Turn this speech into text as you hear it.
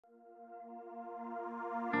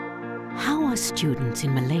are students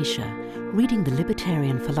in Malaysia reading the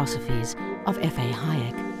libertarian philosophies of F.A.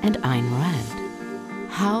 Hayek and Ayn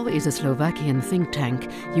Rand. How is a Slovakian think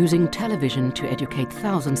tank using television to educate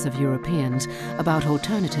thousands of Europeans about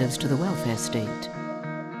alternatives to the welfare state?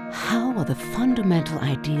 How are the fundamental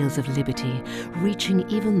ideals of liberty reaching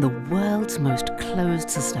even the world's most closed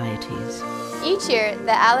societies? Each year,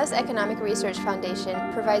 the Atlas Economic Research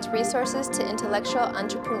Foundation provides resources to intellectual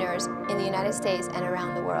entrepreneurs in the United States and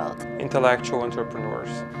around the world. Intellectual entrepreneurs.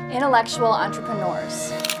 Intellectual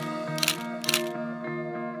entrepreneurs.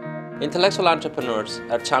 Intellectual entrepreneurs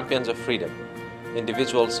are champions of freedom,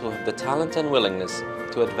 individuals who have the talent and willingness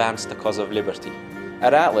to advance the cause of liberty.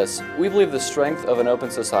 At Atlas, we believe the strength of an open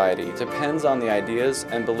society depends on the ideas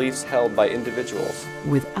and beliefs held by individuals.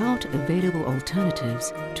 Without available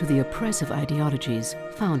alternatives to the oppressive ideologies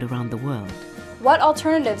found around the world. What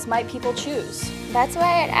alternatives might people choose? That's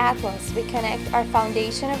why at Atlas we connect our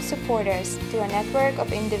foundation of supporters to a network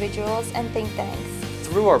of individuals and think tanks.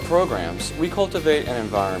 Through our programs, we cultivate an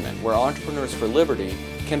environment where entrepreneurs for liberty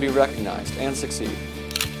can be recognized and succeed.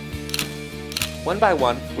 One by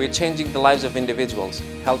one, we're changing the lives of individuals,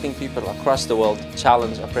 helping people across the world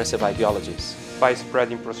challenge oppressive ideologies. By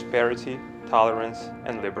spreading prosperity, tolerance,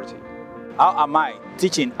 and liberty. How am I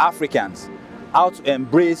teaching Africans how to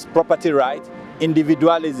embrace property rights,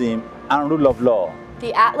 individualism, and rule of law?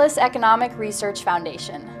 The Atlas Economic Research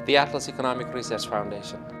Foundation. The Atlas Economic Research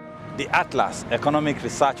Foundation. The Atlas Economic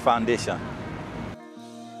Research Foundation.